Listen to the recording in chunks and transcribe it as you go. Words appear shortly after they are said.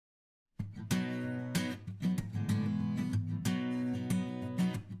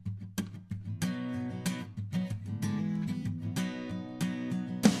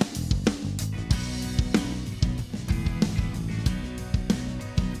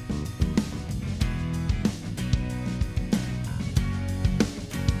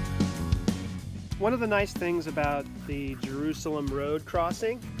One of the nice things about the Jerusalem Road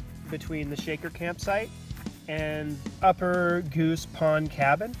crossing between the Shaker campsite and Upper Goose Pond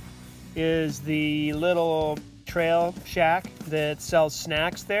Cabin is the little trail shack that sells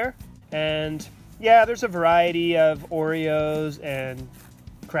snacks there. And yeah, there's a variety of Oreos and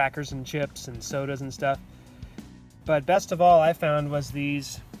crackers and chips and sodas and stuff. But best of all I found was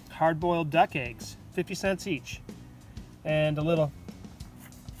these hard-boiled duck eggs, 50 cents each. And a little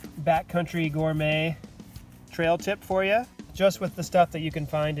backcountry gourmet trail tip for you, just with the stuff that you can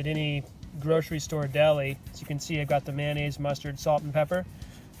find at any grocery store deli. As you can see, I've got the mayonnaise, mustard, salt, and pepper.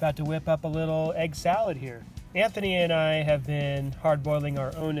 About to whip up a little egg salad here. Anthony and I have been hard-boiling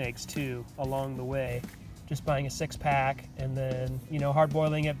our own eggs too along the way, just buying a 6-pack and then, you know,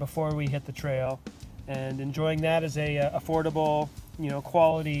 hard-boiling it before we hit the trail and enjoying that as a affordable, you know,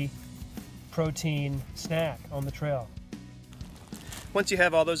 quality protein snack on the trail. Once you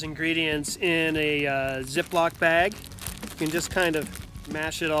have all those ingredients in a Ziploc bag, you can just kind of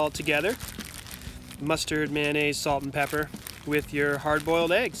mash it all together. Mustard, mayonnaise, salt, and pepper with your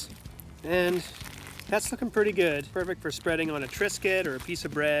hard-boiled eggs. And that's looking pretty good. Perfect for spreading on a Triscuit or a piece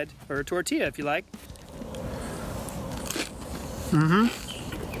of bread or a tortilla if you like.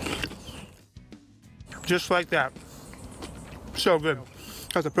 Just like that. So good.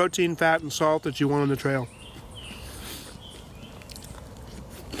 Got the protein, fat, and salt that you want on the trail.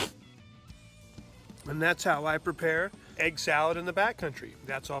 And that's how I prepare egg salad in the backcountry.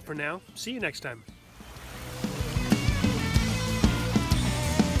 That's all for now. See you next time.